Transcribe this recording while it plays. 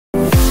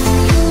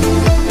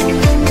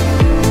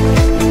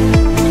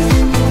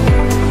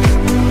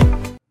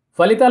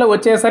ఫలితాలు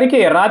వచ్చేసరికి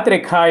రాత్రి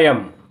ఖాయం.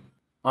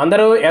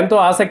 అందరూ ఎంతో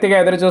ఆసక్తిగా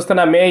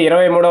ఎదురుచూస్తున్న మే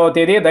 23వ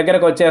తేదీ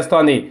దగ్గరకు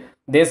వచ్చేస్తోంది.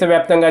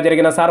 దేశవ్యాప్తంగా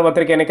జరిగిన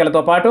సార్వత్రిక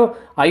ఎన్నికలతో పాటు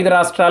 5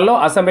 రాష్ట్రాల్లో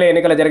అసెంబ్లీ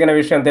ఎన్నికలు జరిగిన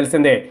విషయం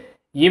తెలిసిందే.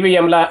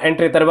 ఈవీఎంల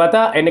ఎంట్రీ తర్వాత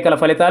ఎన్నికల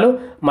ఫలితాలు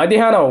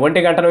మధ్యాహ్నం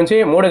 1 గంట నుంచి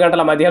 3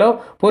 గంటల మధ్యలో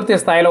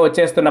పూర్తి స్థాయిలో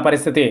వచ్చేస్తున్న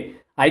పరిస్థితి.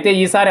 అయితే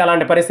ఈసారి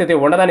అలాంటి పరిస్థితి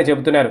ఉండదని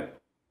చెబుతున్నారు.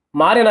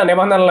 మారిన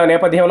నిబంధనల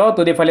నేపథ్యంలో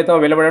తుది ఫలితం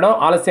వెలువడడం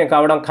ఆలస్యం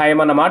కావడం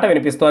ఖాయమన్న మాట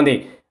వినిపిస్తోంది.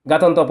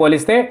 గతంతో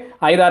పోలిస్తే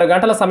 5-6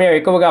 గంటల సమయం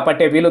ఎక్కువగా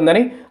పట్టే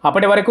వీలుందని,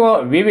 అప్పటి వరకు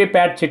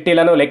వీవీప్యాట్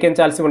చిట్టీలను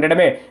లెక్కించాల్సి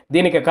ఉండడమే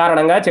దీనికి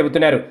కారణంగా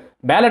చెబుతున్నారు.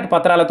 బ్యాలెట్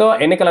పత్రాలతో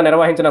ఎన్నికలు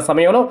నిర్వహించిన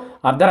సమయంలో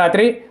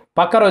అర్ధరాత్రి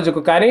పక్క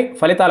రోజుకు కానీ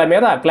ఫలితాల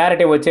మీద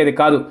క్లారిటీ వచ్చేది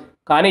కాదు.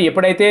 కానీ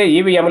ఎప్పుడైతే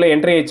ఈవీఎంలు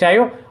ఎంట్రీ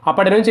ఇచ్చాయో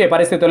అప్పటి నుంచి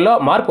పరిస్థితుల్లో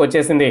మార్పు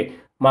వచ్చేసింది.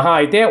 మహా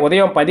అయితే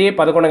ఉదయం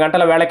 10-11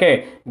 గంటల వేళకే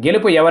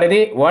గెలుపు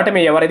ఎవరిది,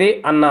 ఓటమి ఎవరిది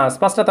అన్న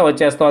స్పష్టత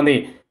వచ్చేస్తోంది.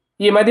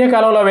 ఈ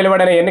మధ్యకాలంలో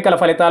వెలువడిన ఎన్నికల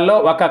ఫలితాల్లో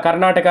ఒక్క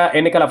కర్ణాటక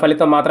ఎన్నికల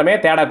ఫలితం మాత్రమే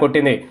తేడా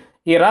కొట్టింది.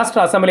 ఈ రాష్ట్ర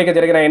అసెంబ్లీకి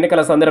జరిగిన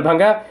ఎన్నికల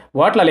సందర్భంగా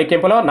ఓట్ల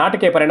లెక్కింపులో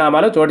నాటకీయ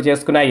పరిణామాలు చోటు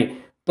చేసుకున్నాయి.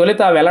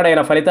 తొలుత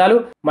వెల్లడైన ఫలితాలు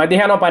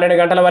మధ్యాహ్నం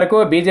 12 గంటల వరకు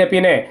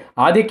బీజేపీనే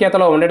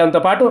ఆధిక్యతలో ఉండడంతో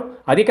పాటు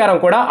అధికారం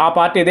కూడా ఆ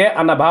పార్టీదే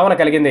అన్న భావన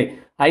కలిగింది.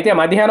 అయితే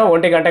మధ్యాహ్నం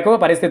 1 గంటకు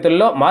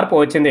పరిస్థితుల్లో మార్పు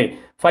వచ్చింది.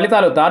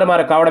 ఫలితాలు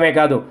తారుమారు కావడమే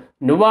కాదు,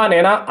 నువ్వా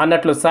నేనా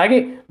అన్నట్లు సాగి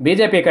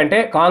బీజేపీ కంటే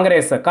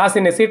కాంగ్రెస్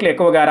కాసిన్ని సీట్లు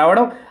ఎక్కువగా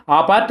రావడం, ఆ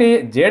పార్టీ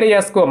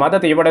జేడీఎస్కు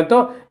మద్దతు ఇవ్వడంతో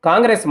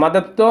కాంగ్రెస్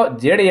మద్దతుతో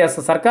జేడీఎస్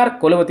సర్కార్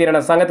కొలువు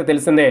తీరిన సంగతి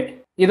తెలిసిందే.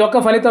 ఇదొక్క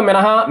ఫలితం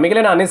మినహా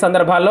మిగిలిన అన్ని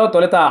సందర్భాల్లో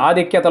తొలుత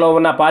ఆధిక్యతలో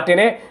ఉన్న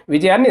పార్టీనే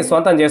విజయాన్ని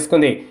సొంతం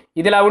చేసుకుంది.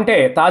 ఇదిలా ఉంటే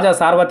తాజా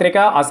సార్వత్రిక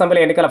అసెంబ్లీ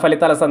ఎన్నికల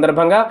ఫలితాల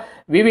సందర్భంగా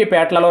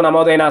వీవీప్యాట్లలో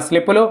నమోదైన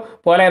స్లిప్పులు,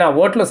 పోలైన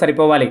ఓట్లు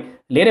సరిపోవాలి.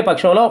 లేని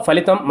పక్షంలో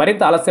ఫలితం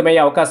మరింత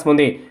ఆలస్యమయ్యే అవకాశం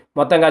ఉంది.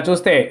 మొత్తంగా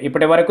చూస్తే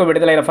ఇప్పటి వరకు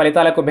విడుదలైన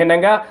ఫలితాలకు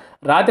భిన్నంగా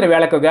రాత్రి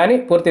వేళకు గాని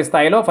పూర్తి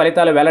స్థాయిలో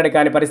ఫలితాలు వెల్లడి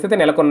కాని పరిస్థితి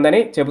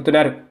నెలకొందని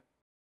చెబుతున్నారు.